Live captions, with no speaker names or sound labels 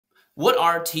What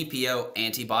are TPO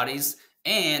antibodies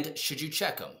and should you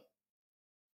check them?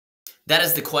 That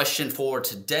is the question for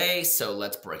today, so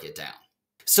let's break it down.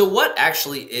 So what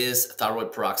actually is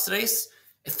thyroid peroxidase?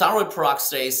 Thyroid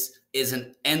peroxidase is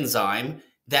an enzyme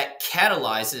that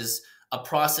catalyzes a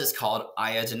process called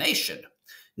iodination.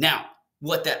 Now,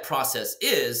 what that process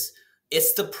is,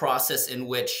 it's the process in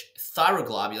which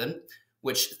thyroglobulin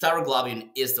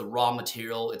is the raw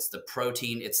material, it's the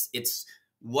protein, it's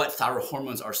what thyroid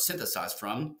hormones are synthesized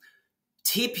from.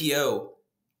 TPO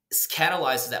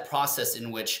catalyzes that process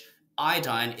in which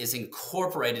iodine is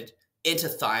incorporated into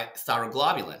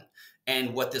thyroglobulin.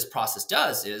 And what this process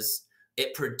does is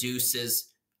it produces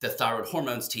the thyroid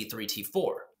hormones T3,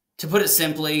 T4. To put it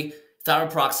simply,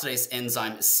 thyroid peroxidase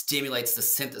enzyme stimulates the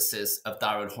synthesis of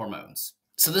thyroid hormones.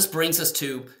 So this brings us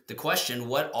to the question,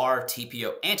 what are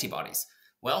TPO antibodies?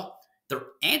 Well, they're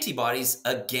antibodies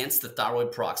against the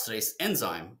thyroid peroxidase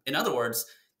enzyme. In other words,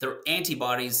 they're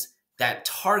antibodies that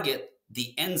target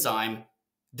the enzyme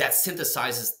that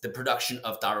synthesizes the production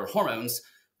of thyroid hormones,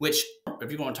 which if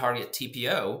you're going to target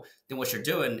TPO, then what you're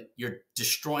doing, you're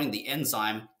destroying the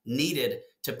enzyme needed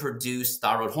to produce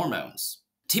thyroid hormones.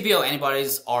 TPO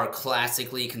antibodies are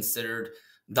classically considered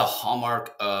the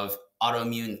hallmark of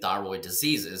autoimmune thyroid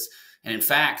diseases. And in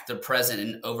fact, they're present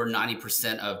in over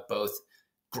 90% of both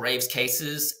Graves'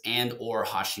 cases and or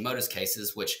Hashimoto's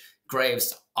cases, which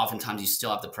Graves, oftentimes you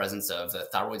still have the presence of the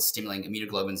thyroid stimulating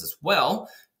immunoglobulins as well.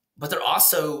 But they're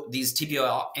also, these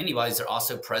TPO antibodies are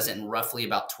also present in roughly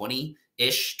about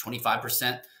 20-ish,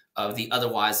 25% of the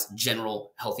otherwise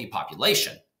general healthy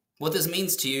population. What this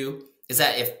means to you is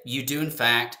that if you do in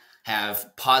fact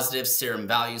have positive serum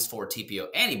values for TPO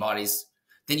antibodies,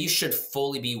 then you should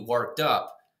fully be worked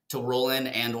up to rule in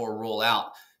and or rule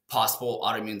out possible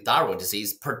autoimmune thyroid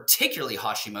disease, particularly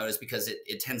Hashimoto's, because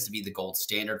it tends to be the gold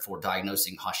standard for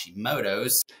diagnosing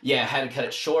Hashimoto's. Yeah, I had to cut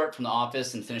it short from the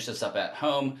office and finish this up at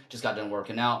home. Just got done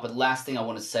working out. But last thing I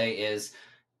want to say is,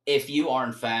 if you are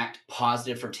in fact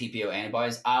positive for TPO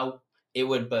antibodies, it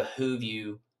would behoove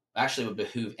you, actually would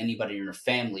behoove anybody in your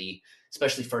family,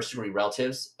 especially first degree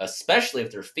relatives, especially if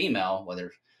they're female,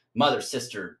 whether mother,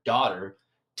 sister, daughter,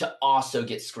 to also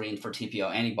get screened for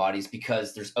TPO antibodies,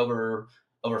 because there's over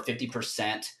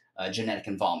 50% genetic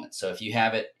involvement. So if you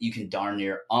have it, you can darn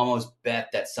near almost bet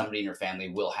that somebody in your family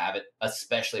will have it,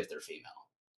 especially if they're female.